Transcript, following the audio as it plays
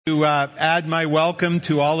To add my welcome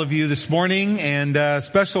to all of you this morning, and a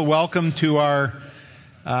special welcome to our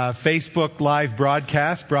Facebook Live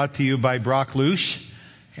broadcast brought to you by Brock Lush.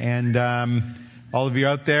 And all of you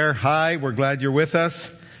out there, hi, we're glad you're with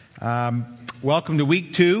us. Welcome to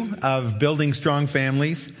week 2 of Building Strong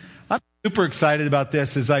Families. I'm super excited about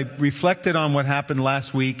this as I reflected on what happened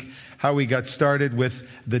last week, how we got started with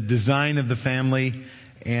the design of the family,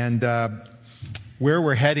 and where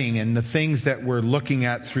we're heading and the things that we're looking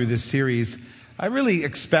at through this series. I really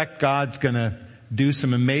expect God's going to do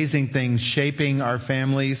some amazing things shaping our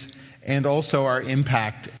families and also our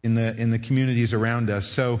impact in the communities around us.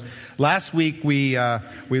 So last week we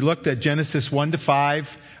looked at Genesis 1 to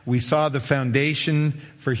 5. We saw the foundation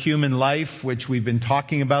for human life, which we've been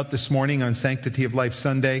talking about this morning on Sanctity of Life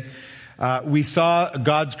Sunday. We saw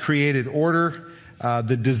God's created order,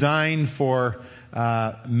 the design for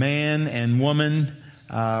man and woman,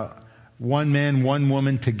 one man, one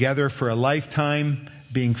woman together for a lifetime,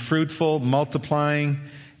 being fruitful, multiplying.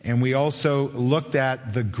 And we also looked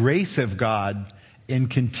at the grace of God in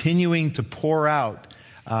continuing to pour out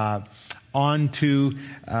onto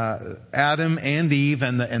Adam and Eve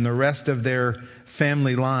and the rest of their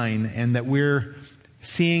family line, and that we're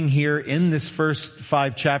seeing here in this first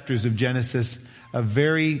 5 chapters of Genesis a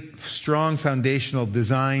very strong foundational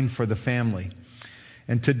design for the family.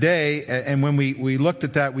 And today, and when we looked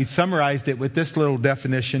at that, we summarized it with this little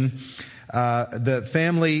definition. The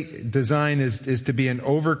family design is to be an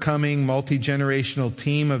overcoming, multi-generational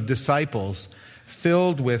team of disciples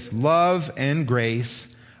filled with love and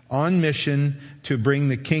grace on mission to bring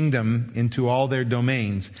the kingdom into all their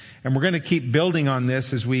domains. And we're going to keep building on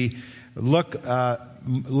this as we look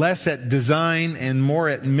less at design and more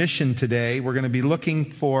at mission today. We're going to be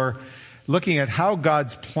looking at how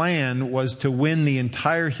God's plan was to win the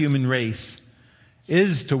entire human race,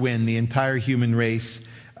 is to win the entire human race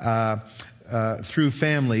through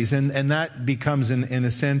families. And that becomes, in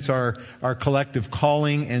a sense, our collective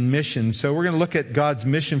calling and mission. So we're going to look at God's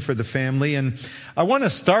mission for the family. And I want to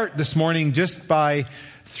start this morning just by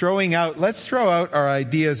let's throw out our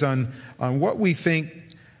ideas on what we think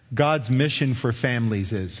God's mission for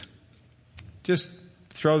families is. Just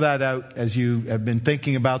throw that out as you have been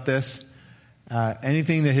thinking about this.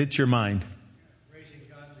 Anything that hits your mind?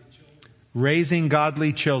 Raising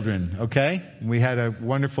godly children, okay? We had a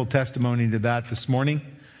wonderful testimony to that this morning.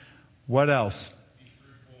 What else?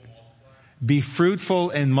 Be fruitful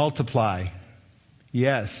and multiply.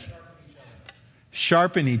 Yes.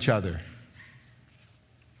 Sharpen each other.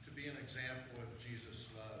 To be an example of Jesus'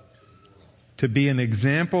 love to the world. To be an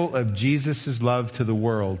example of Jesus' love to the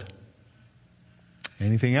world.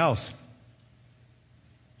 Anything else?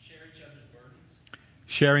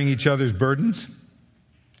 Sharing each other's burdens.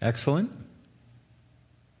 Excellent.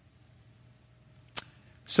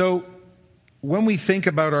 So, when we think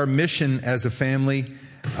about our mission as a family,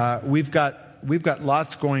 we've got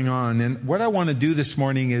lots going on. And what I want to do this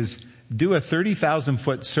morning is do a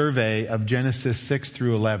 30,000-foot survey of Genesis 6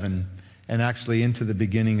 through 11, and actually into the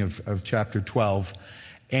beginning of chapter 12,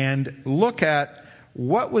 and look at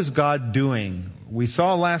what was God doing. We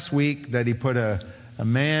saw last week that He put a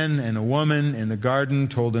man and a woman in the garden,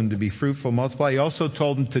 told them to be fruitful, multiply. He also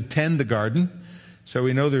told them to tend the garden. So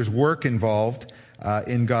we know there's work involved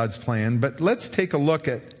in God's plan. But let's take a look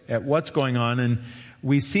at what's going on. And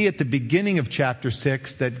we see at the beginning of chapter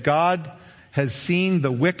 6 that God has seen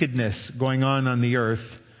the wickedness going on the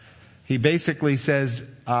earth. He basically says,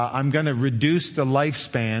 I'm going to reduce the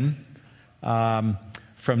lifespan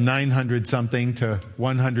from 900 something to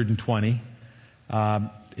 120.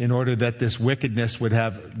 In order that this wickedness would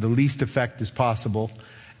have the least effect as possible.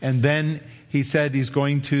 And then He said He's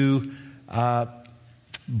going to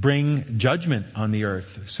bring judgment on the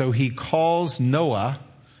earth. So He calls Noah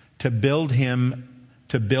to build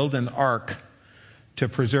an ark to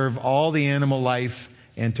preserve all the animal life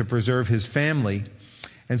and to preserve his family.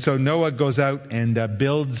 And so Noah goes out and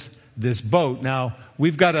builds this boat. Now,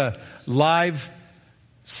 we've got a live-sized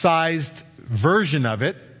version of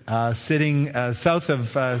it sitting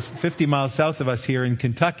 50 miles south of us here in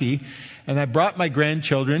Kentucky. And I brought my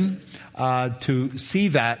grandchildren to see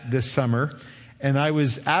that this summer. And I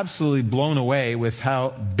was absolutely blown away with how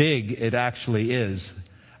big it actually is.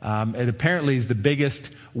 It apparently is the biggest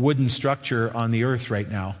wooden structure on the earth right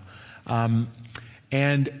now.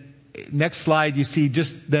 And next slide, you see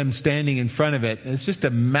just them standing in front of it. It's just a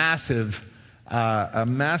massive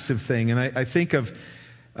thing. And I think of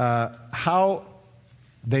how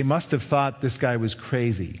they must have thought this guy was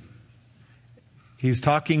crazy. He's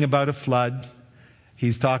talking about a flood.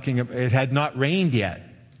 It had not rained yet.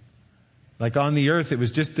 Like on the earth, it was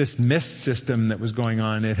just this mist system that was going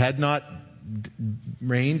on. It had not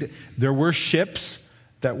rained. There were ships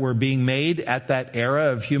that were being made at that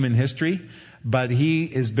era of human history, but he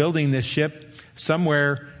is building this ship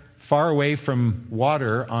somewhere far away from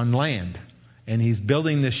water on land. And he's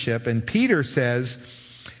building this ship. And Peter says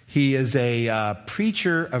he is a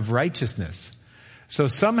preacher of righteousness. So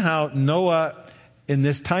somehow Noah in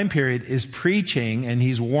this time period is preaching, and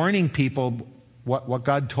he's warning people what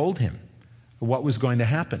God told him, what was going to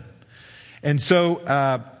happen. And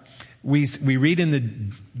so we read in the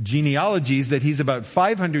genealogies that he's about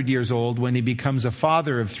 500 years old when he becomes a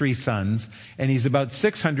father of 3 sons, and he's about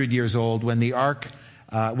 600 years old when the ark,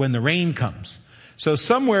 when the rain comes. So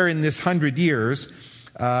somewhere in this 100 years,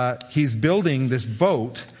 he's building this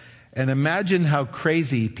boat, and imagine how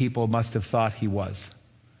crazy people must have thought he was.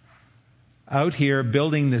 Out here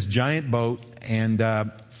building this giant boat, and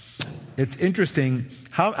it's interesting,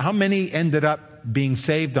 how many ended up being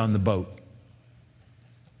saved on the boat?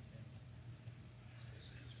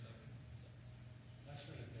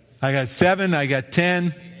 I got 7, I got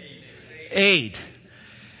 10, 8.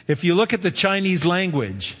 If you look at the Chinese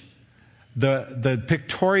language, the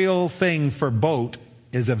pictorial thing for boat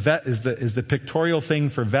is the pictorial thing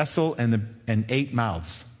for vessel and 8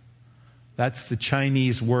 mouths. That's the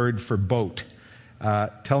Chinese word for boat,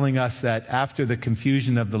 telling us that after the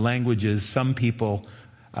confusion of the languages, some people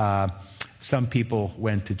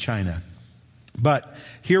went to China. But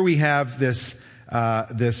here we have this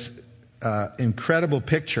incredible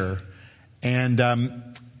picture,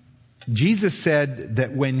 and Jesus said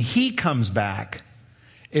that when he comes back,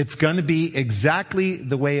 it's going to be exactly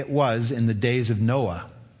the way it was in the days of Noah.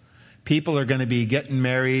 People are going to be getting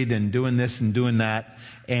married and doing this and doing that,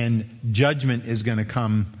 and judgment is going to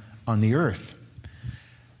come on the earth.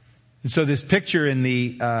 And so this picture in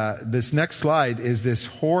this next slide is this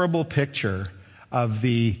horrible picture of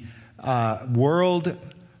the world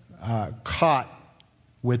caught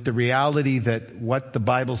with the reality that what the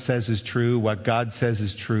Bible says is true, what God says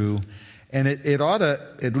is true. And it ought to,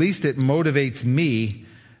 at least it motivates me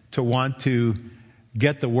to want to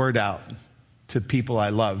get the word out to people I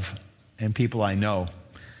love and people I know.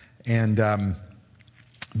 And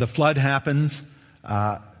the flood happens.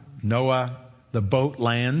 Noah, the boat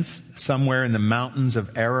lands somewhere in the mountains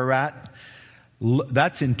of Ararat.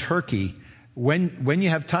 That's in Turkey. When you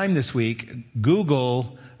have time this week,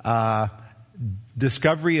 Google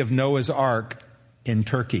discovery of Noah's Ark in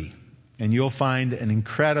Turkey. And you'll find an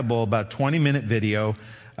incredible, about 20-minute video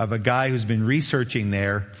of a guy who's been researching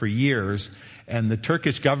there for years. And the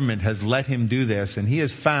Turkish government has let him do this. And he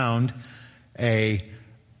has found a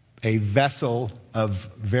vessel of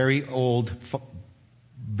very old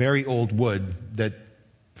wood that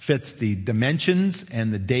fits the dimensions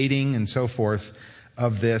and the dating and so forth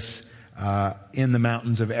of this in the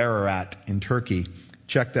mountains of Ararat in Turkey.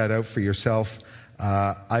 Check that out for yourself.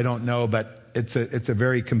 I don't know, but it's a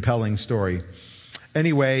very compelling story.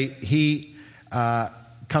 Anyway, he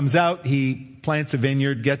comes out, he plants a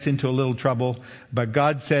vineyard, gets into a little trouble, but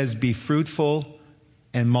God says, be fruitful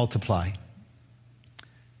and multiply.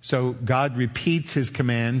 So God repeats his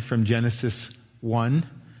command from Genesis 1,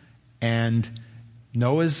 and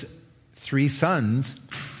Noah's 3 sons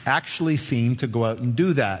actually seem to go out and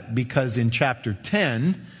do that, because in chapter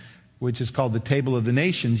 10, which is called the Table of the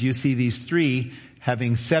Nations, you see these 3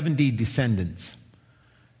 having 70 descendants.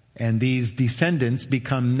 And these descendants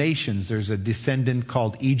become nations. There's a descendant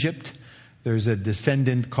called Egypt. There's a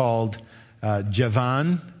descendant called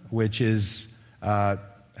Javan, which has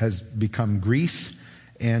become Greece.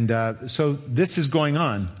 And so this is going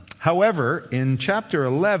on. However, in chapter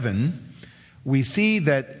 11, we see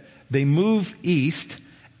that they move east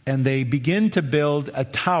and they begin to build a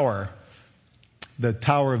tower. The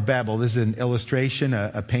Tower of Babel. This is an illustration,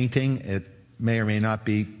 a painting. It may or may not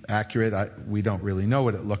be accurate. We don't really know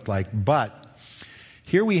what it looked like. But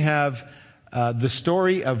here we have the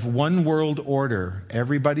story of one world order.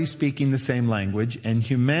 Everybody speaking the same language. And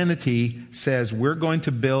humanity says, we're going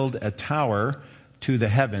to build a tower to the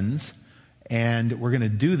heavens. And we're going to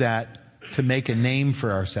do that to make a name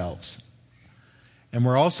for ourselves. And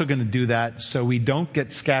we're also going to do that so we don't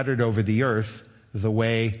get scattered over the earth the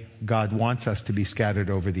way God wants us to be scattered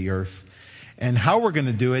over the earth. And how we're going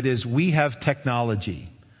to do it is we have technology.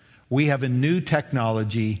 We have a new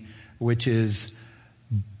technology, which is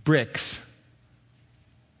bricks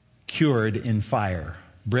cured in fire.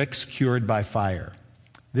 Bricks cured by fire.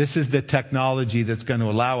 This is the technology that's going to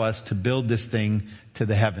allow us to build this thing to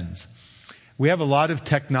the heavens. We have a lot of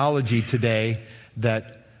technology today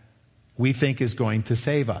that we think is going to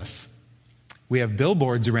save us. We have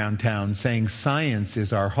billboards around town saying science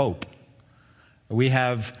is our hope. We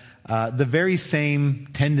have the very same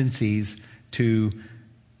tendencies to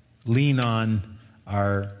lean on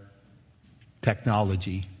our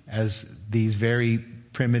technology as these very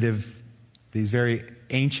primitive, these very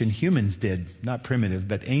ancient humans did. Not primitive,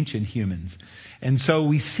 but ancient humans. And so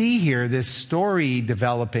we see here this story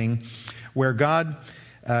developing where God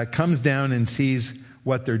comes down and sees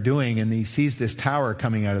what they're doing, and he sees this tower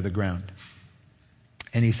coming out of the ground.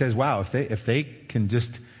 And he says, wow, if they can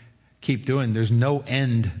just keep doing, there's no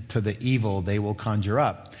end to the evil they will conjure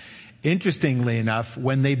up. Interestingly enough,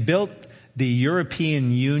 when they built the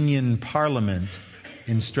European Union Parliament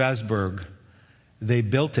in Strasbourg, they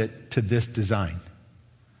built it to this design.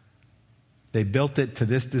 They built it to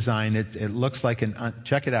this design. It looks like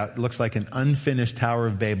check it out, it looks like an unfinished Tower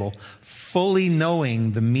of Babel, fully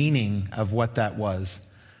knowing the meaning of what that was.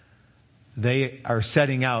 They are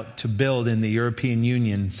setting out to build in the European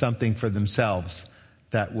Union something for themselves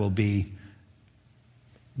that will be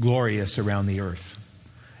glorious around the earth.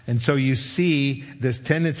 And so you see this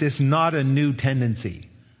tendency. It's not a new tendency.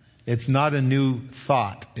 It's not a new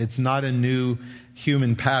thought. It's not a new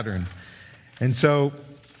human pattern. And so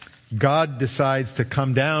God decides to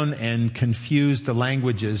come down and confuse the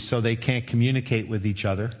languages so they can't communicate with each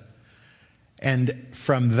other. And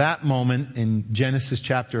from that moment in Genesis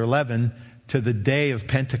chapter 11 to the day of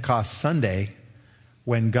Pentecost Sunday,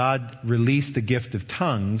 when God released the gift of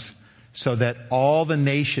tongues so that all the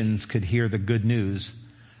nations could hear the good news,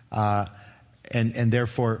 and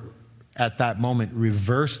therefore at that moment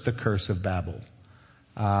reversed the curse of Babel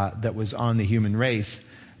that was on the human race.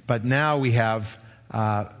 But now we have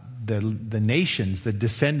the nations, the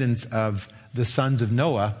descendants of the sons of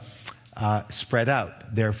Noah, spread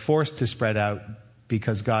out. They're forced to spread out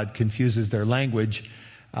because God confuses their language,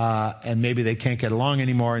 and maybe they can't get along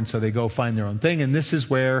anymore, and so they go find their own thing. And this is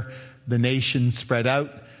where the nations spread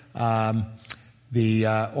out. The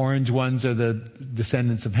orange ones are the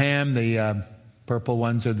descendants of Ham, the purple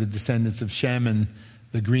ones are the descendants of Shem, and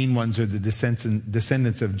the green ones are the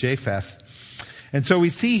descendants of Japheth. And so we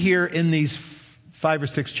see here in these 5 or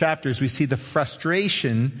 6 chapters, we see the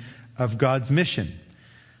frustration of God's mission.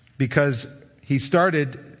 Because he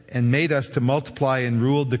started and made us to multiply and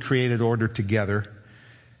ruled the created order together.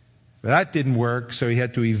 That didn't work, so he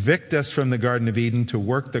had to evict us from the Garden of Eden to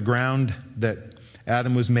work the ground that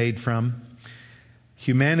Adam was made from.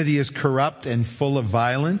 Humanity is corrupt and full of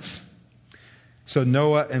violence. So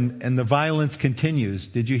Noah, and the violence continues.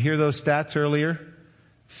 Did you hear those stats earlier?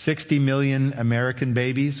 60 million American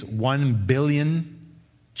babies, 1 billion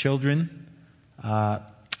children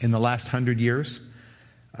in the last 100 years.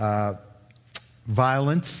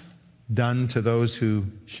 Violence done to those who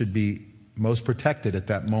should be most protected at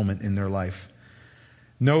that moment in their life.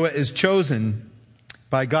 Noah is chosen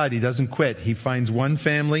by God. He doesn't quit. He finds one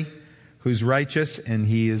family who's righteous, and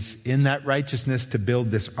he is in that righteousness to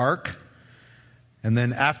build this ark. And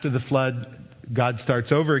then after the flood, God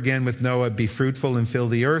starts over again with Noah, be fruitful and fill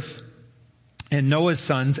the earth. And Noah's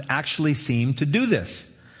sons actually seem to do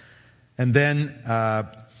this. And then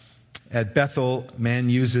at Bethel, man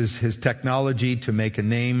uses his technology to make a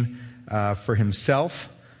name for himself.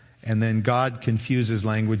 And then God confuses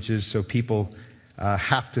languages so people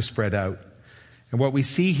have to spread out. And what we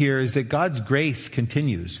see here is that God's grace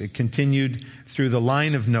continues. It continued through the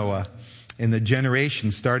line of Noah in the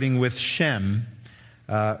generation, starting with Shem,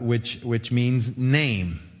 which means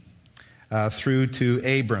name, through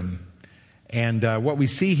to Abram. And what we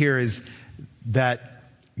see here is that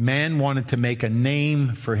man wanted to make a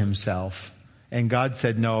name for himself, and God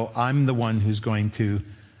said, no, I'm the one who's going to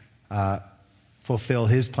fulfill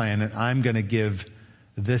his plan, and I'm going to give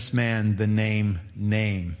this man the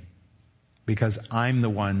name, because I'm the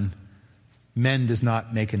one. Man does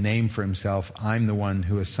not make a name for himself. I'm the one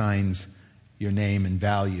who assigns your name and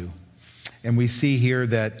value. And we see here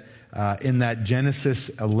that in that Genesis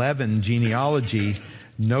 11 genealogy,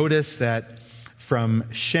 notice that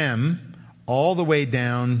from Shem all the way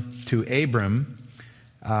down to Abram,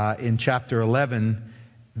 in chapter 11,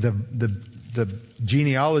 the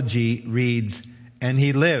genealogy reads, and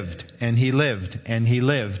he lived, and he lived, and he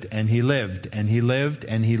lived, and he lived, and he lived,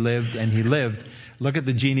 and he lived, and he lived. Look at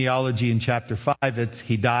the genealogy in chapter 5. It's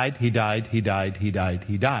he died, he died, he died, he died,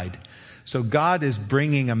 he died. So God is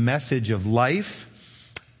bringing a message of life,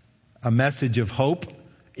 a message of hope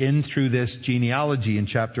in through this genealogy in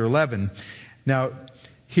chapter 11. Now,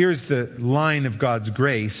 here's the line of God's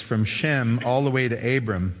grace from Shem all the way to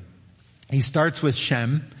Abram. He starts with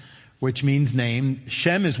Shem, which means name.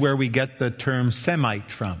 Shem is where we get the term Semite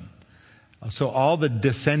from. So all the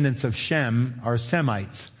descendants of Shem are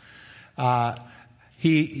Semites. Arphaxad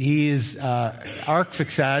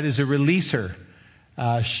is a releaser.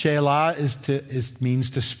 Shelah means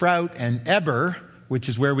to sprout, and Eber, which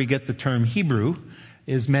is where we get the term Hebrew,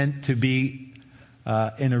 is meant to be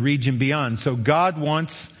in a region beyond. So God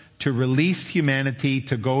wants to release humanity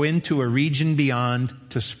to go into a region beyond,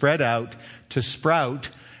 to spread out, to sprout,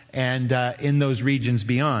 and in those regions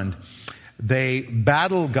beyond. They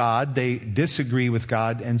battle God, they disagree with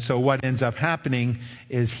God, and so what ends up happening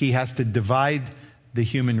is he has to divide the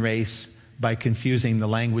human race by confusing the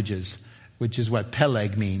languages, which is what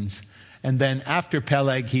Peleg means. And then after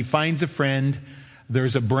Peleg, he finds a friend,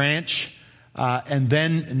 there's a branch, and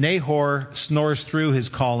then Nahor snores through his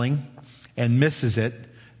calling and misses it.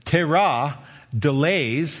 Terah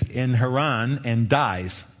delays in Haran and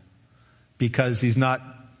dies because he's not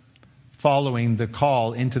following the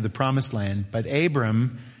call into the promised land. But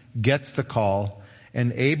Abram gets the call,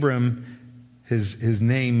 and Abram, his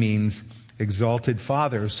name means exalted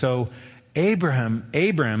father. So Abram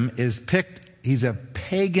is picked, he's a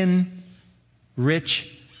pagan,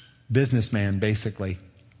 rich businessman, basically.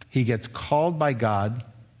 He gets called by God,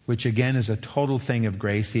 which again is a total thing of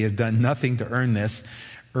grace. He has done nothing to earn this.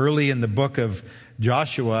 Early in the book of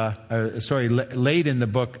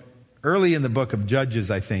early in the book of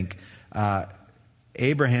Judges, I think,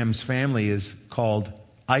 Abraham's family is called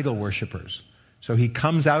idol worshipers. So he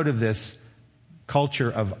comes out of this culture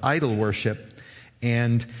of idol worship,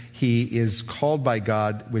 and he is called by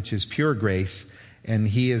God, which is pure grace, and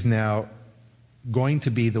he is now going to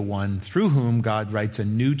be the one through whom God writes a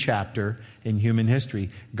new chapter in human history.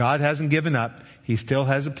 God hasn't given up. He still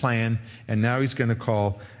has a plan, and now he's going to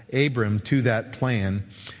call Abram to that plan.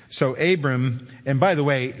 So Abram, and by the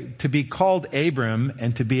way, to be called Abram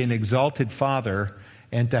and to be an exalted father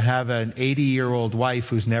and to have an 80-year-old wife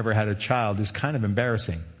who's never had a child is kind of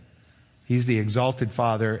embarrassing. He's the exalted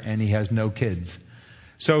father and he has no kids.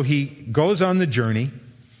 So he goes on the journey,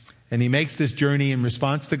 and he makes this journey in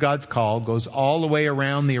response to God's call, goes all the way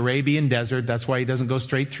around the Arabian desert. That's why he doesn't go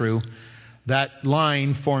straight through. That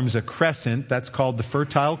line forms a crescent. That's called the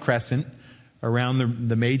Fertile Crescent around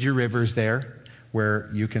the major rivers there, where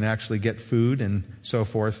you can actually get food and so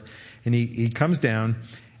forth. And he comes down,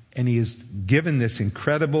 and he is given this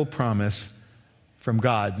incredible promise from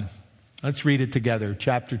God. Let's read it together.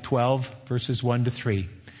 Chapter 12, verses 1 to 3.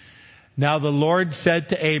 Now the Lord said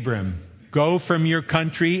to Abram, "Go from your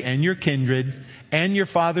country and your kindred and your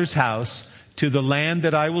father's house to the land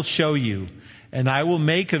that I will show you. And I will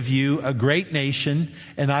make of you a great nation,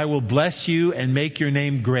 and I will bless you and make your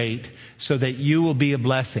name great, so that you will be a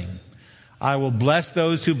blessing. I will bless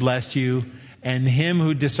those who bless you, and him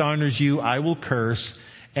who dishonors you I will curse.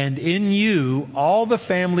 And in you all the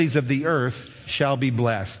families of the earth shall be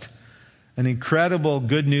blessed." An incredible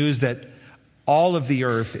good news that all of the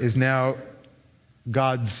earth is now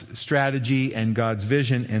God's strategy and God's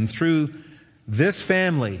vision. And through this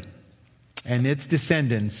family and its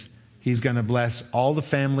descendants, he's going to bless all the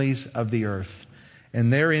families of the earth.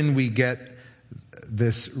 And therein we get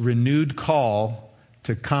this renewed call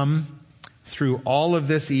to come through all of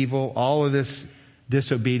this evil, all of this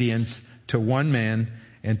disobedience to one man,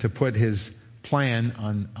 and to put his plan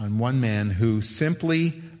on one man who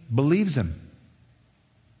simply believes him.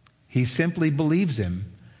 He simply believes him.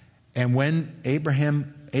 And when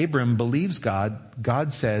Abram believes God,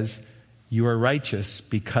 God says, "You are righteous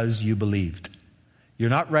because you believed." You're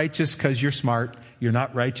not righteous because you're smart. You're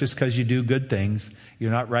not righteous because you do good things.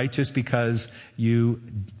 You're not righteous because you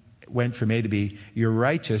went from A to B. You're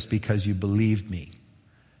righteous because you believed me.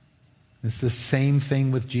 It's the same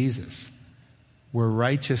thing with Jesus. We're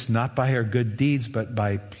righteous not by our good deeds, but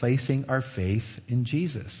by placing our faith in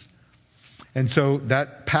Jesus. And so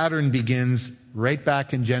that pattern begins right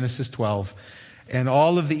back in Genesis 12. And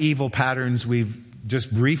all of the evil patterns we've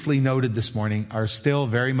just briefly noted this morning are still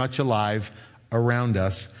very much alive around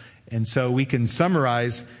us. And so we can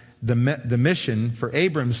summarize the mission for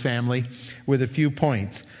Abram's family with a few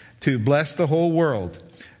points. To bless the whole world,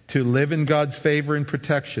 to live in God's favor and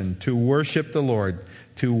protection, to worship the Lord,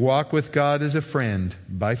 to walk with God as a friend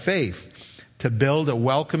by faith, to build a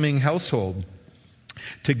welcoming household,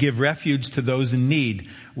 to give refuge to those in need.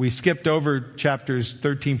 We skipped over chapters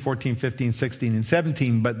 13, 14, 15, 16, and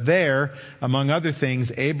 17, but there, among other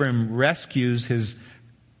things, Abram rescues his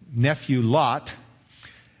nephew Lot,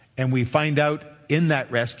 and we find out in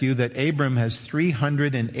that rescue that Abram has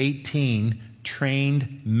 318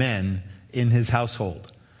 trained men in his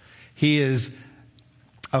household. He is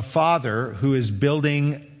a father who is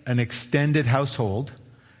building an extended household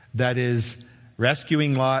that is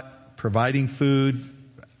rescuing Lot, providing food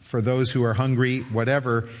for those who are hungry,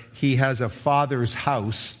 whatever. He has a father's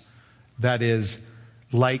house that is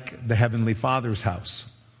like the Heavenly Father's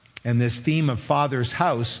house. And this theme of Father's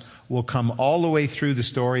house will come all the way through the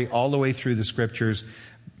story, all the way through the scriptures.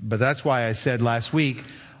 But that's why I said last week,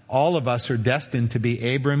 all of us are destined to be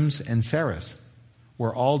Abrams and Sarahs.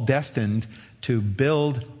 We're all destined to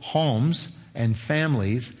build homes and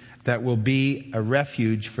families that will be a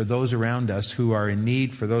refuge for those around us who are in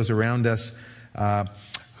need, for those around us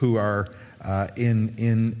who are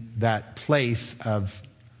in that place of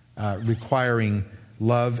requiring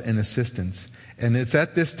love and assistance. And it's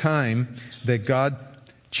at this time that God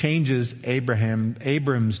changes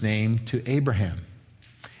Abram's name to Abraham.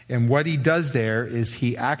 And what he does there is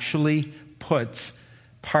he actually puts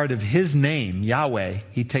part of his name, Yahweh,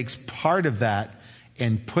 he takes part of that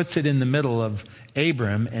and puts it in the middle of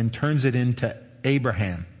Abram and turns it into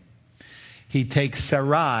Abraham. He takes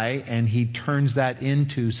Sarai and he turns that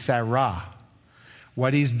into Sarah.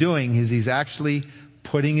 What he's doing is he's actually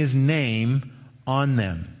putting his name on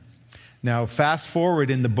them. Now, fast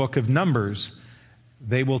forward in the book of Numbers,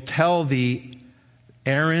 they will tell the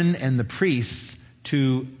Aaron and the priests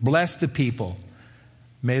to bless the people.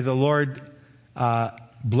 May the Lord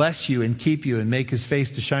bless you and keep you and make his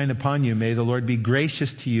face to shine upon you. May the Lord be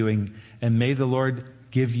gracious to you and may the Lord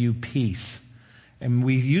give you peace. And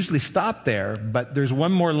we usually stop there, but there's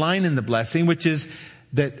one more line in the blessing, which is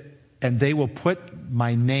that, and they will put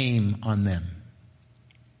my name on them.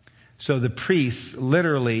 So the priests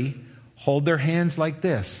literally hold their hands like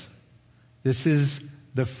this. This is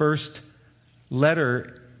the first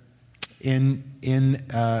letter in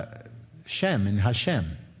Shem, in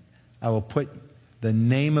Hashem. I will put the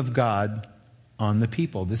name of God on the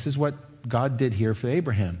people. This is what God did here for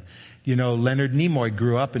Abraham. You know, Leonard Nimoy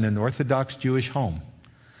grew up in an Orthodox Jewish home.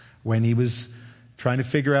 When he was trying to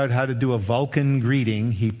figure out how to do a Vulcan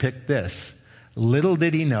greeting, he picked this. Little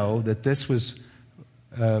did he know that this was,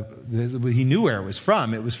 he knew where it was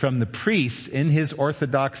from. It was from the priests in his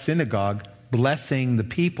Orthodox synagogue blessing the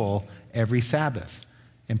people every Sabbath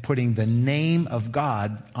and putting the name of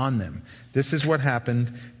God on them. This is what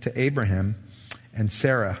happened to Abraham and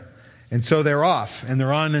Sarah. And so they're off and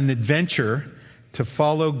they're on an adventure to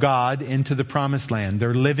follow God into the promised land.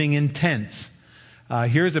 They're living in tents.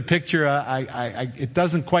 Here's a picture. It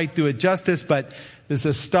doesn't quite do it justice, but there's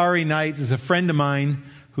a starry night. There's a friend of mine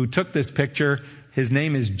who took this picture. His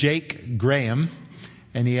name is Jake Graham,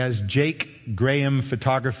 and he has Jake Graham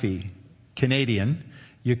Photography, Canadian.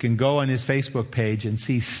 You can go on his Facebook page and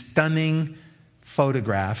see stunning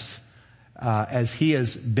photographs as he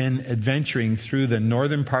has been adventuring through the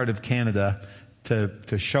northern part of Canada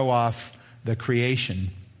to show off the creation.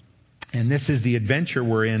 And this is the adventure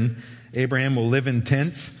we're in. Abraham will live in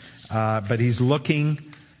tents, but he's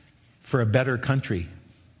looking for a better country,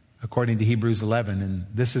 according to Hebrews 11. And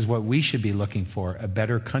this is what we should be looking for, a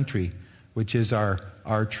better country, which is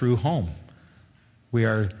our true home. We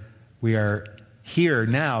are here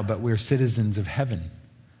now, but we're citizens of heaven.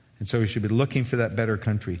 And so we should be looking for that better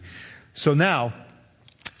country. So now,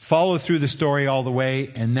 follow through the story all the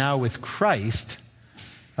way, and now with Christ,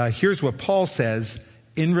 here's what Paul says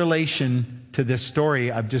in relation to this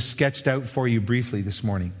story I've just sketched out for you briefly this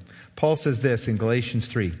morning. Paul says this in Galatians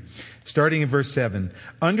 3, starting in verse 7.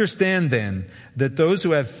 Understand then that those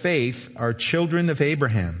who have faith are children of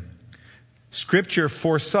Abraham. Scripture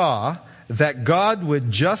foresaw that God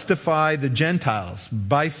would justify the Gentiles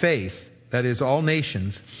by faith, that is, all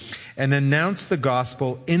nations, and announce the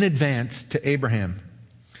gospel in advance to Abraham.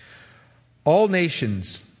 All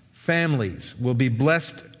nations, families, will be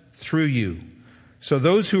blessed through you. So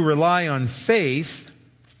those who rely on faith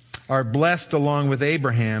are blessed along with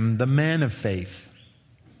Abraham, the man of faith.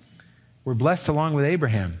 We're blessed along with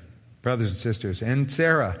Abraham, brothers and sisters, and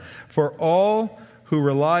Sarah. For all who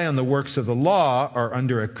rely on the works of the law are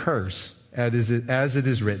under a curse, as it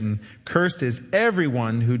is written, cursed is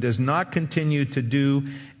everyone who does not continue to do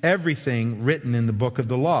everything written in the book of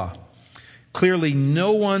the law. Clearly,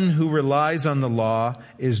 no one who relies on the law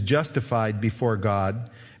is justified before God,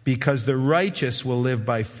 because the righteous will live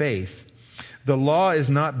by faith. The law is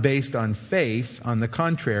not based on faith. On the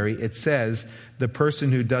contrary, it says the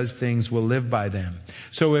person who does things will live by them.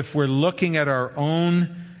 So if we're looking at our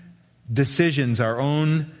own decisions, our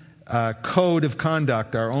own code of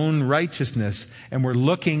conduct, our own righteousness, and we're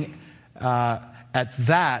looking at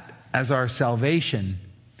that as our salvation,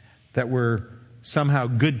 that we're somehow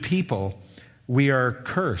good people, we are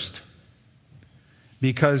cursed.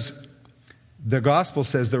 Because the gospel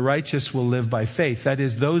says the righteous will live by faith. That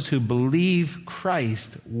is, those who believe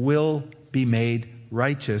Christ will be made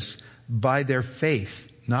righteous by their faith,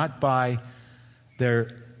 not by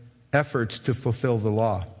their efforts to fulfill the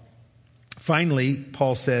law. Finally,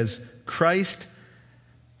 Paul says, Christ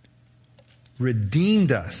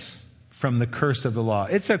redeemed us from the curse of the law.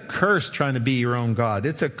 It's a curse trying to be your own God.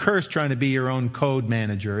 It's a curse trying to be your own code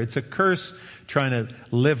manager. It's a curse trying to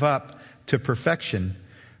live up to perfection.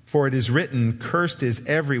 For it is written, cursed is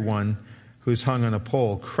everyone who's hung on a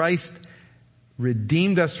pole. Christ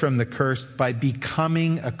redeemed us from the curse by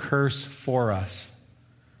becoming a curse for us.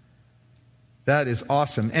 That is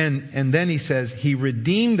awesome. And then he says, he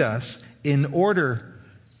redeemed us in order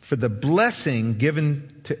for the blessing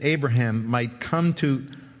given to Abraham might come to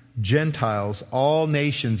Gentiles, all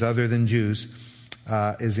nations other than Jews,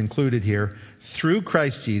 is included here, through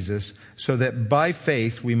Christ Jesus, so that by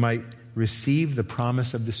faith we might receive the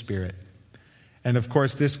promise of the Spirit. And of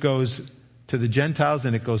course, this goes to the Gentiles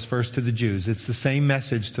and it goes first to the Jews. It's the same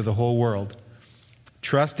message to the whole world.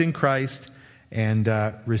 Trust in Christ and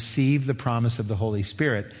receive the promise of the Holy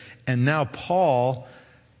Spirit. And now Paul,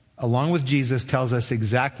 along with Jesus, tells us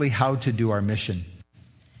exactly how to do our mission.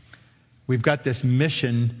 We've got this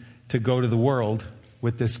mission to go to the world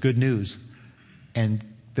with this good news. And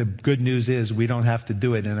the good news is we don't have to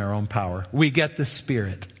do it in our own power. We get the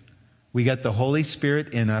Spirit. We get the Holy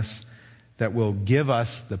Spirit in us that will give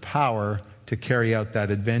us the power to carry out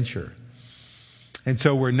that adventure. And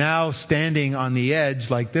so we're now standing on the edge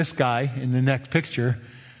like this guy in the next picture.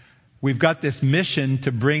 We've got this mission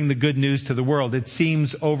to bring the good news to the world. It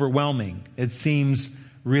seems overwhelming. It seems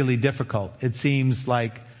really difficult. It seems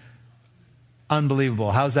like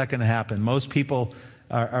unbelievable. How's that going to happen? Most people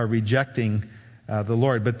are rejecting the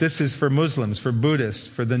Lord. But this is for Muslims, for Buddhists,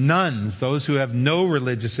 for the nuns, those who have no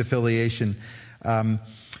religious affiliation.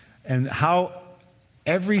 And how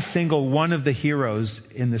every single one of the heroes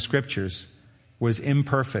in the scriptures was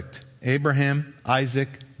imperfect. Abraham, Isaac,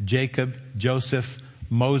 Jacob, Joseph,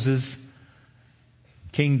 Moses,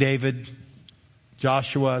 King David,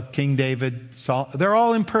 Joshua, King David, Saul. They're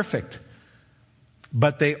all imperfect.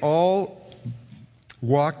 But they all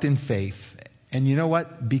walked in faith. And you know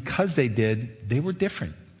what? Because they did, they were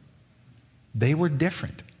different. They were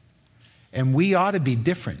different. And we ought to be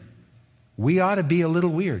different. We ought to be a little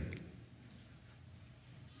weird.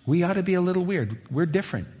 We ought to be a little weird. We're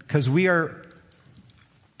different because we are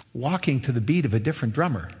walking to the beat of a different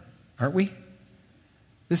drummer, aren't we?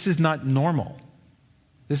 This is not normal.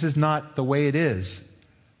 This is not the way it is.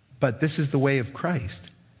 But this is the way of Christ,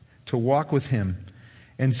 to walk with Him.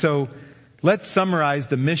 And so let's summarize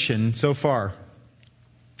the mission so far.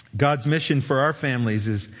 God's mission for our families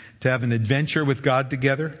is to have an adventure with God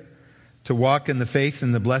together, to walk in the faith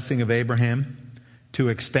and the blessing of Abraham, to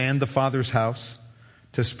expand the Father's house,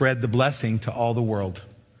 to spread the blessing to all the world.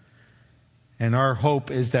 And our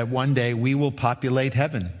hope is that one day we will populate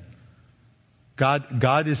heaven.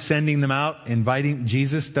 God is sending them out, inviting.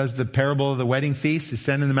 Jesus does the parable of the wedding feast, is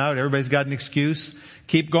sending them out. Everybody's got an excuse.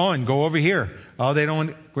 Keep going. Go over here. Oh, they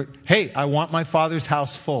don't want, hey, I want my Father's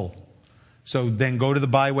house full. So then go to the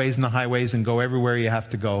byways and the highways and go everywhere you have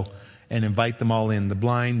to go and invite them all in. The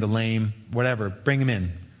blind, the lame, whatever. Bring them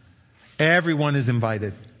in. Everyone is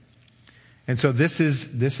invited. And so this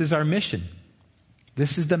is our mission.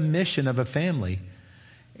 This is the mission of a family.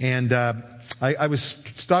 And I was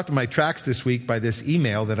stopped in my tracks this week by this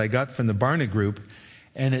email that I got from the Barna Group.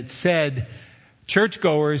 And it said,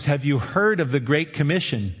 churchgoers, have you heard of the Great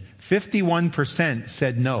Commission? 51%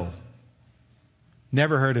 said no.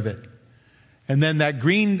 Never heard of it. And then that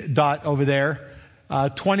green dot over there,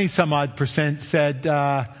 20 some odd percent said,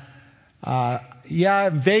 yeah,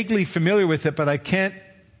 I'm vaguely familiar with it, but I can't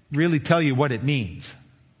really tell you what it means,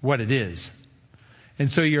 what it is.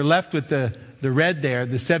 And so you're left with the red there,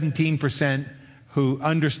 the 17% who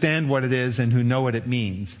understand what it is and who know what it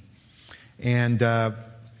means. And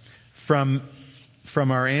from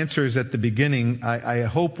our answers at the beginning, I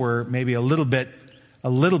hope we're maybe a little bit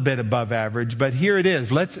above average. But here it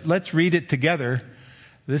is. Let's read it together.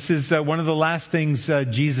 This is one of the last things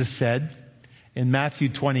Jesus said in Matthew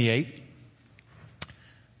 28.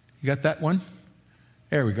 You got that one?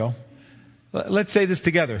 There we go. Let's say this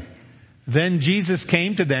together. Then Jesus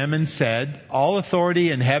came to them and said, all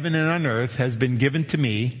authority in heaven and on earth has been given to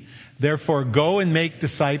me. Therefore, go and make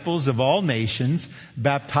disciples of all nations,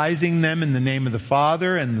 baptizing them in the name of the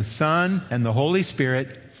Father and the Son and the Holy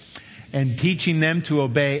Spirit, and teaching them to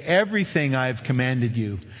obey everything I have commanded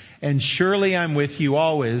you. And surely I'm with you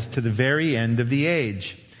always to the very end of the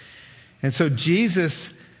age. And so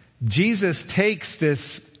Jesus takes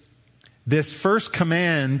this first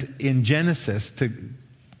command in Genesis to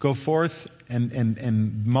go forth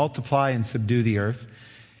and multiply and subdue the earth.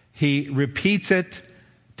 He repeats it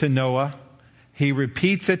to Noah. He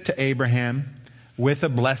repeats it to Abraham with a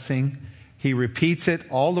blessing. He repeats it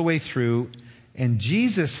all the way through. And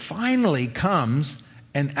Jesus finally comes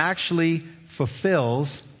and actually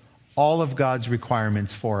fulfills all of God's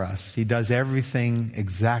requirements for us. He does everything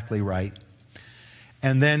exactly right.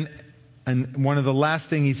 And then, and one of the last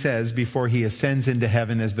thing he says before he ascends into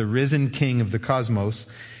heaven as the risen king of the cosmos,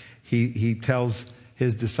 he tells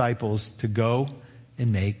his disciples to go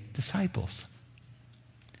and make disciples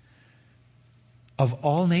of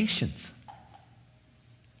all nations.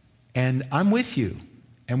 And I'm with you.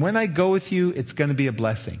 And when I go with you, it's going to be a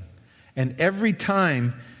blessing. And every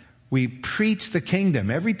time we preach the kingdom,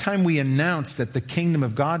 every time we announce that the kingdom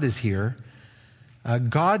of God is here,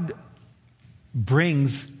 God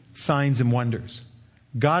brings signs and wonders.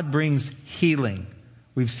 God brings healing.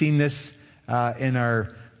 We've seen this in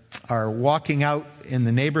our walking out in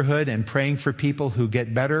the neighborhood and praying for people who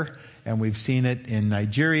get better. And we've seen it in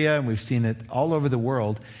Nigeria, and we've seen it all over the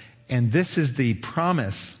world. And this is the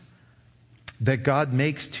promise that God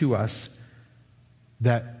makes to us,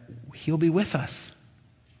 that He'll be with us.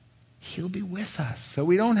 He'll be with us. So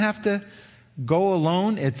we don't have to go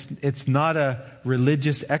alone. It's not a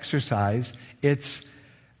religious exercise. It's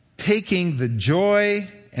taking the joy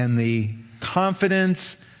and the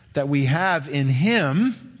confidence that we have in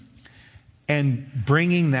Him and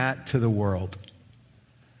bringing that to the world.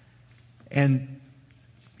 And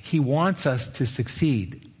He wants us to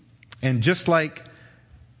succeed. And just like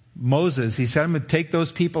Moses, he said, I'm going to take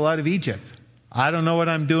those people out of Egypt. I don't know what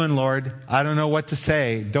I'm doing, Lord. I don't know what to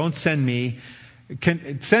say. Don't send me.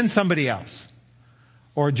 Send somebody else.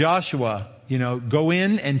 Or Joshua, go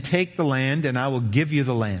in and take the land, and I will give you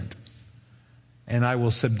the land. And I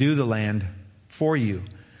will subdue the land for you.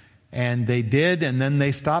 And they did, and then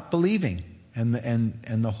they stopped believing. And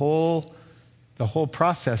the whole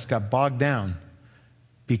process got bogged down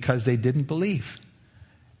because they didn't believe.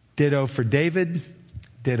 Ditto for David.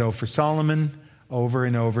 Ditto for Solomon, over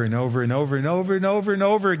and over and over and over and over and over and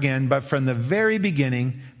over again. But from the very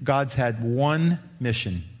beginning, God's had one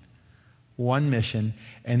mission. One mission.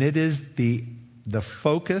 And it is the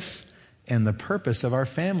focus and the purpose of our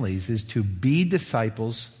families is to be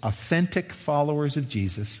disciples, authentic followers of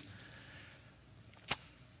Jesus,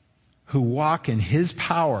 who walk in His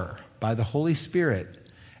power by the Holy Spirit,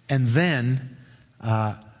 and then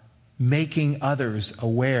making others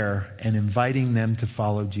aware and inviting them to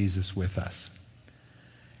follow Jesus with us.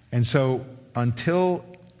 And so until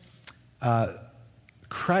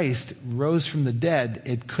Christ rose from the dead,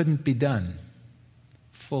 it couldn't be done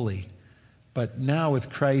fully. But now with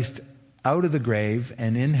Christ out of the grave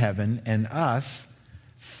and in heaven, and us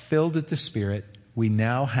filled with the Spirit, we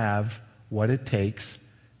now have what it takes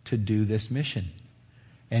to do this mission.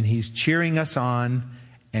 And He's cheering us on,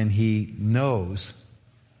 and He knows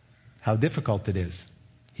how difficult it is.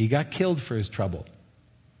 He got killed for His trouble.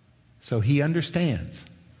 So He understands.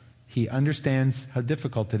 He understands how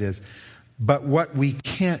difficult it is. But what we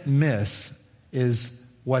can't miss is,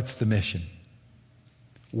 what's the mission?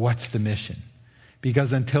 What's the mission?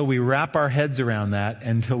 Because until we wrap our heads around that,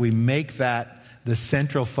 until we make that the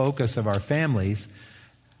central focus of our families,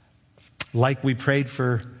 like we prayed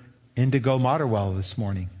for Indigo Motterwell this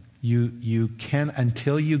morning, you can,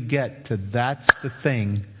 until you get to that's the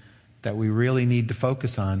thing that we really need to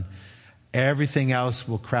focus on, everything else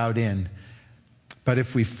will crowd in. But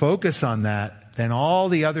if we focus on that, then all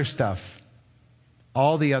the other stuff,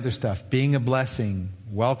 being a blessing,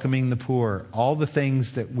 welcoming the poor, all the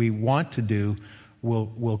things that we want to do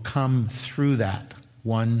will come through that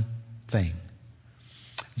one thing.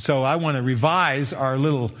 So I want to revise our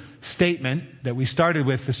little statement that we started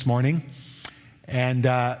with this morning and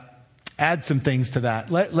add some things to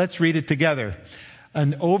that. Let's read it together.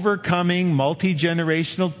 An overcoming,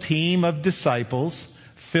 multi-generational team of disciples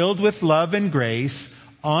filled with love and grace,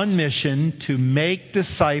 on mission to make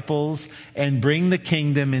disciples and bring the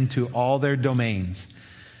kingdom into all their domains.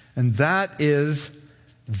 And that is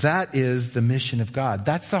the mission of God.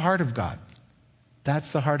 That's the heart of God.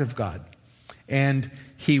 That's the heart of God. And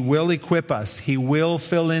He will equip us. He will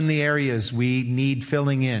fill in the areas we need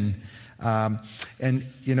filling in.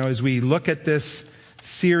 As we look at this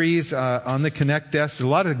series on the Connect desk, there's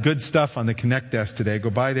a lot of good stuff on the Connect desk today.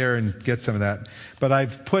 Go by there and get some of that. But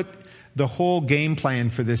I've put the whole game plan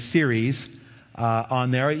for this series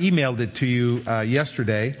on there. I emailed it to you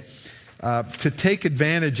yesterday to take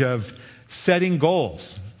advantage of setting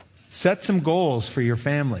goals. Set some goals for your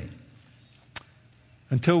family.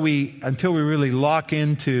 Until we really lock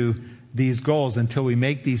into these goals, until we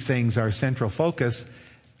make these things our central focus,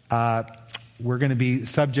 we're going to be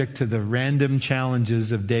subject to the random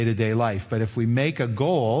challenges of day-to-day life. But if we make a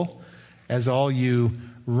goal, as all you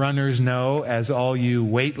runners know, as all you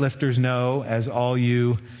weightlifters know, as all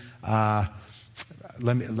you,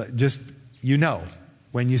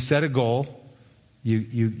 when you set a goal,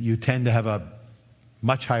 you tend to have a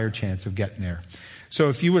much higher chance of getting there. So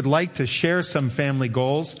if you would like to share some family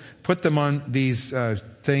goals, put them on these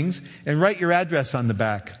things and write your address on the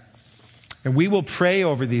back. And we will pray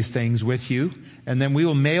over these things with you, and then we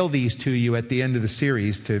will mail these to you at the end of the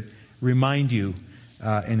series to remind you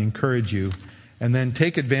and encourage you. And then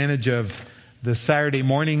take advantage of the Saturday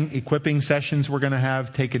morning equipping sessions we're going to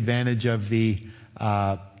have. Take advantage of the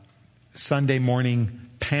Sunday morning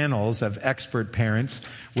panels of expert parents,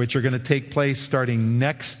 which are going to take place starting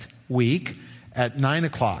next week at 9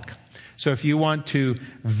 o'clock. So if you want to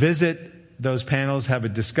visit those panels, have a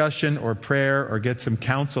discussion or prayer or get some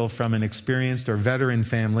counsel from an experienced or veteran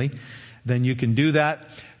family, then you can do that.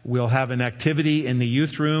 We'll have an activity in the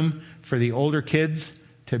youth room for the older kids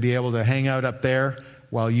to be able to hang out up there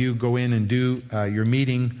while you go in and do your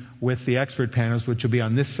meeting with the expert panels, which will be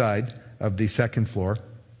on this side of the second floor.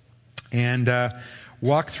 And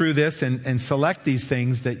walk through this and select these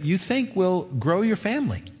things that you think will grow your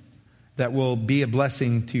family, that will be a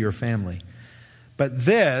blessing to your family. But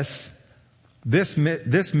this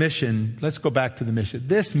mission, let's go back to the mission.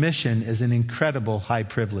 This mission is an incredible high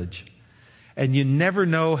privilege. And you never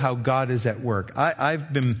know how God is at work.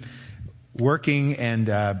 I've been working and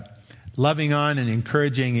loving on and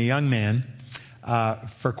encouraging a young man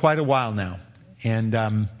for quite a while now.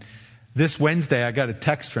 And this Wednesday, I got a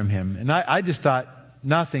text from him. And I just thought,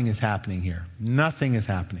 nothing is happening here. Nothing is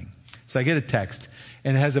happening. So I get a text.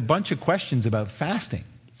 And it has a bunch of questions about fasting.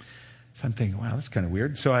 So I'm thinking, wow, that's kind of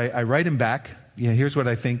weird. So I write him back. Here's what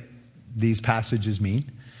I think these passages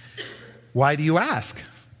mean. Why do you ask?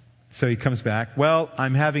 So he comes back. Well,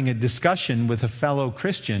 I'm having a discussion with a fellow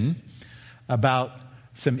Christian about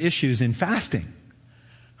some issues in fasting.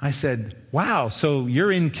 I said, wow, so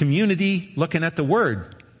you're in community looking at the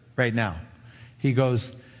Word right now. He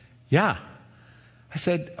goes, yeah. I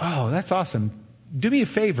said, oh, that's awesome. Do me a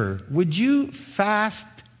favor. Would you fast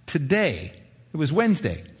today? It was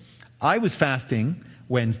Wednesday. I was fasting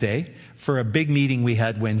Wednesday for a big meeting we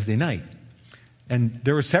had Wednesday night. And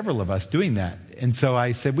there were several of us doing that. And so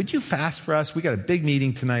I said, would you fast for us? We got a big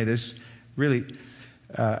meeting tonight. It's really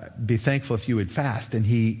be thankful if you would fast. And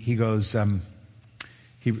he goes,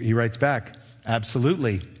 he writes back,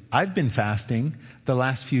 absolutely. I've been fasting the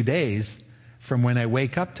last few days from when I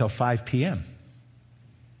wake up till 5 p.m.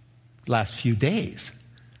 Last few days.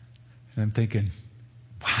 And I'm thinking,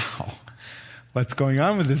 wow, what's going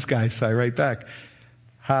on with this guy? So I write back,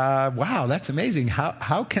 wow, that's amazing.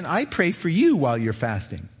 How can I pray for you while you're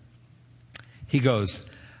fasting? He goes,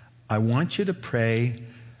 I want you to pray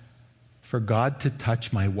for God to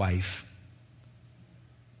touch my wife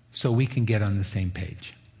so we can get on the same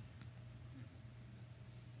page.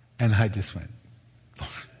 And I just went,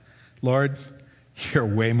 Lord, you're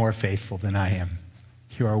way more faithful than I am.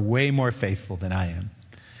 You are way more faithful than I am.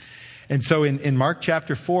 And so in Mark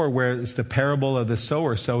chapter 4, where it's the parable of the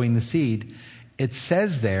sower sowing the seed, it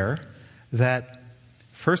says there that,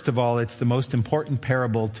 first of all, it's the most important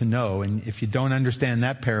parable to know. And if you don't understand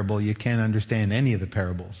that parable, you can't understand any of the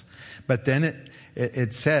parables. But then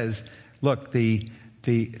it says, look, the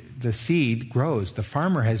seed grows. The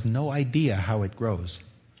farmer has no idea how it grows.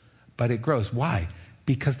 But it grows. Why?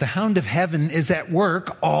 Because the hound of heaven is at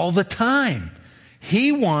work all the time.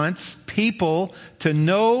 He wants people to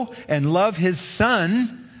know and love his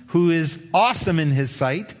Son, who is awesome in his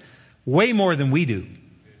sight, way more than we do.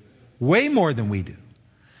 Way more than we do.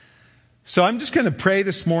 So I'm just going to pray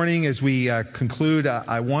this morning as we conclude.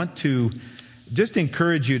 I want to just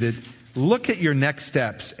encourage you to look at your next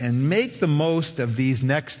steps and make the most of these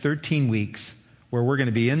next 13 weeks where we're going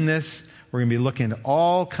to be in this. We're going to be looking at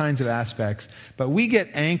all kinds of aspects. But we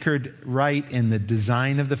get anchored right in the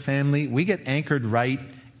design of the family. We get anchored right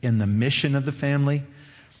in the mission of the family.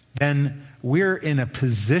 Then we're in a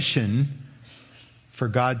position for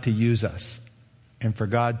God to use us and for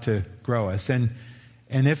God to grow us. And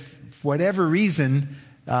if for whatever reason,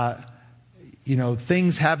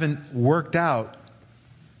 things haven't worked out,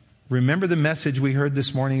 remember the message we heard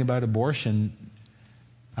this morning about abortion.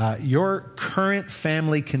 Your current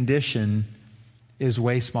family condition is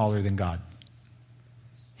way smaller than God.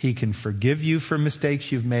 He can forgive you for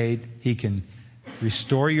mistakes you've made. He can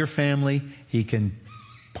restore your family. He can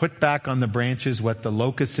put back on the branches what the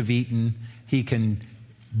locusts have eaten. He can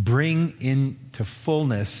bring into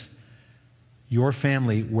fullness your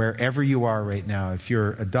family wherever you are right now. If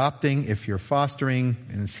you're adopting, if you're fostering,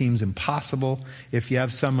 and it seems impossible, if you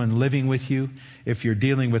have someone living with you, if you're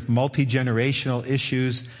dealing with multi-generational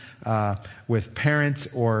issues with parents,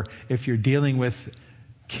 or if you're dealing with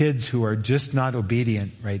kids who are just not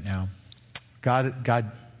obedient right now,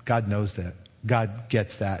 God knows that. God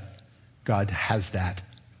gets that. God has that.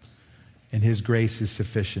 And his grace is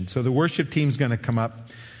sufficient. So the worship team's going to come up.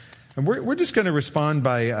 And we're just going to respond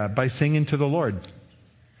by singing to the Lord.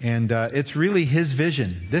 And it's really his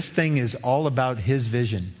vision. This thing is all about his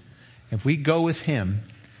vision. If we go with him,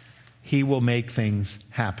 he will make things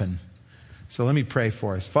happen. So let me pray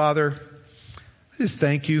for us. Father, I just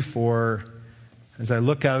thank you for, as I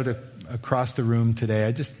look out across the room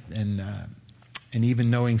today, and even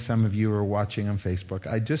knowing some of you are watching on Facebook,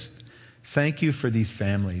 I just thank you for these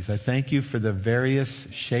families. I thank you for the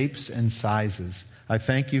various shapes and sizes. I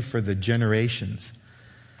thank you for the generations.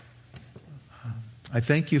 I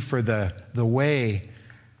thank you for the way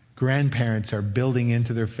grandparents are building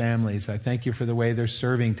into their families. I thank you for the way they're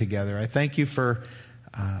serving together. I thank you for,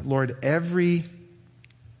 Lord, every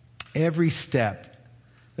step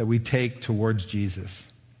that we take towards Jesus.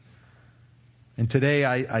 And today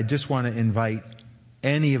I just want to invite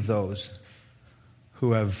any of those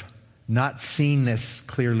who have not seen this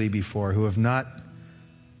clearly before, who have not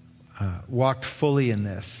walked fully in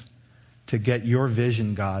this, to get your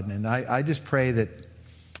vision, God. And I just pray that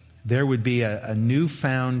there would be a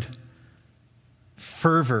newfound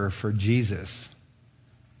fervor for Jesus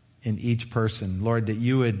in each person. Lord, that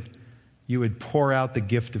you would pour out the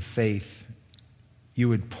gift of faith. You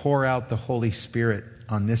would pour out the Holy Spirit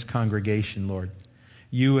on this congregation, Lord.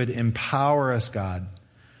 You would empower us, God,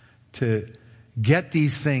 to get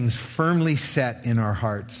these things firmly set in our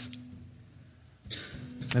hearts.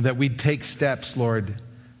 And that we'd take steps, Lord,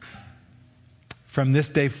 from this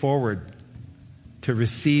day forward to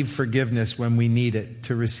receive forgiveness when we need it,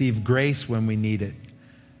 to receive grace when we need it,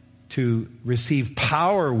 to receive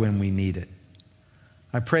power when we need it.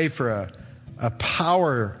 I pray for a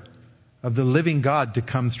power of the living God to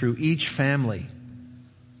come through each family.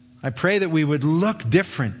 I pray that we would look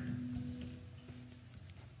different,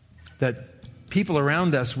 that people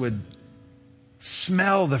around us would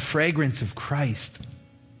smell the fragrance of Christ,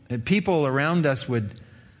 that people around us would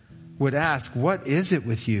ask, what is it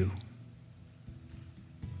with you?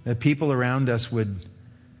 That people around us would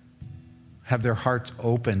have their hearts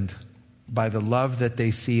opened by the love that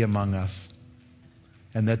they see among us,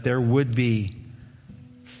 and that there would be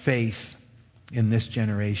faith in this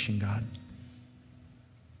generation, God.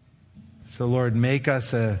 So, Lord, make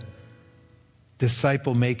us a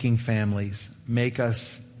disciple-making families. Make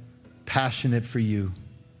us passionate for you.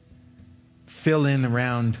 Fill in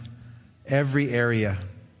around every area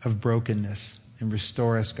of brokenness and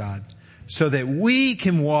restore us, God, so that we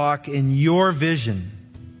can walk in your vision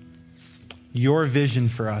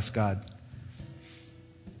for us, God.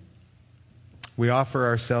 We offer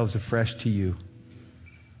ourselves afresh to you.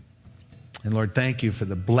 And Lord, thank you for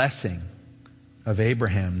the blessing of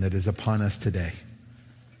Abraham that is upon us today.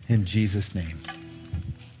 In Jesus' name.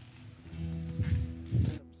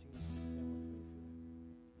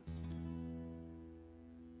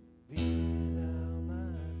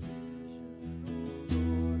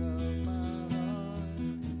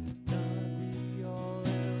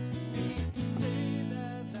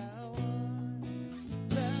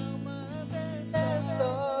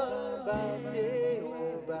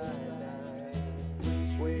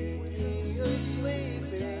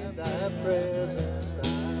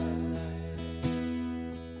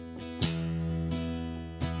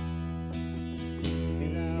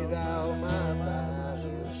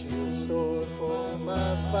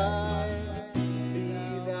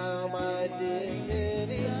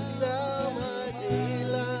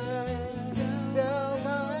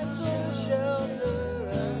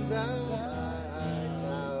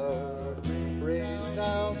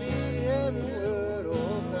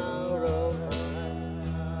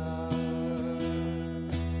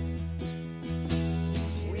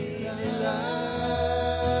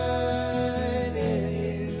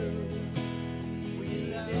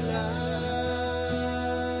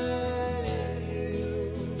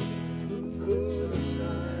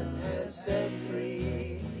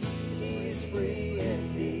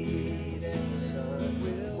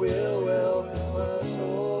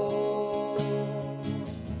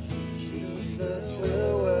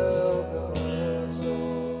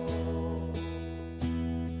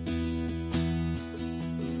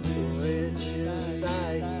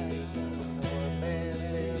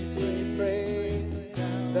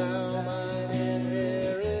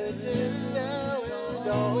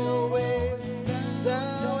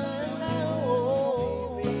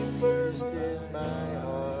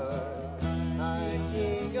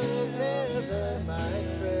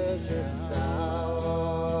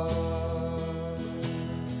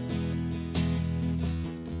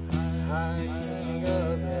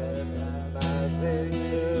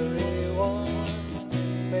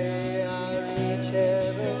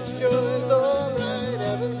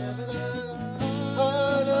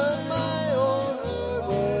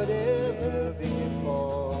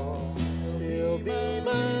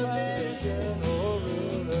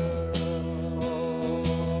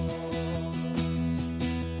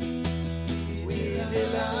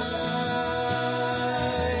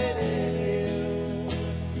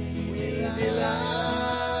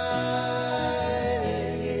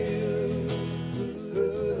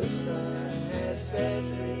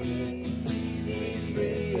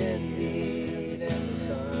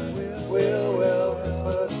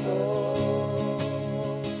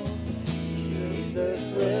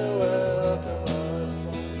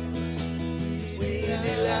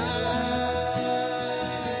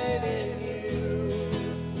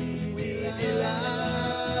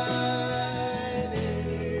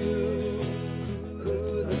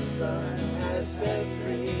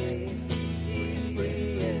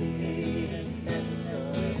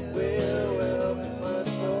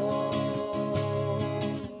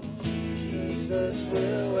 Jesus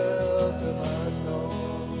will welcome us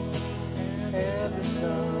home, and the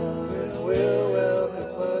Son will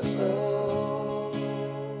welcome us home.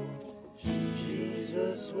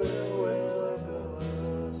 Jesus will welcome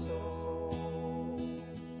us home.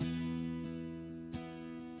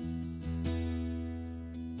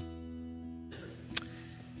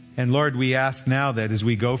 And Lord, we ask now that as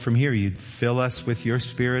we go from here, you'd fill us with your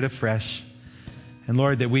Spirit afresh. And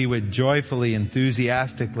Lord, that we would joyfully,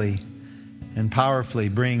 enthusiastically, and powerfully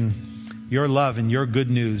bring your love and your good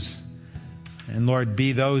news. And Lord,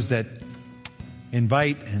 be those that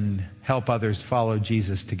invite and help others follow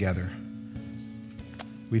Jesus together.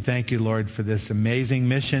 We thank you, Lord, for this amazing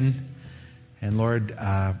mission. And Lord,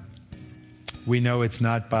 we know it's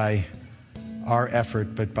not by our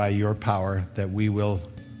effort, but by your power that we will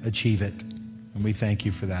achieve it. And we thank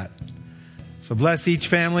you for that. So bless each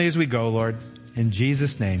family as we go, Lord. In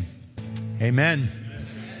Jesus' name, amen.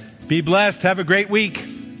 Be blessed. Have a great week.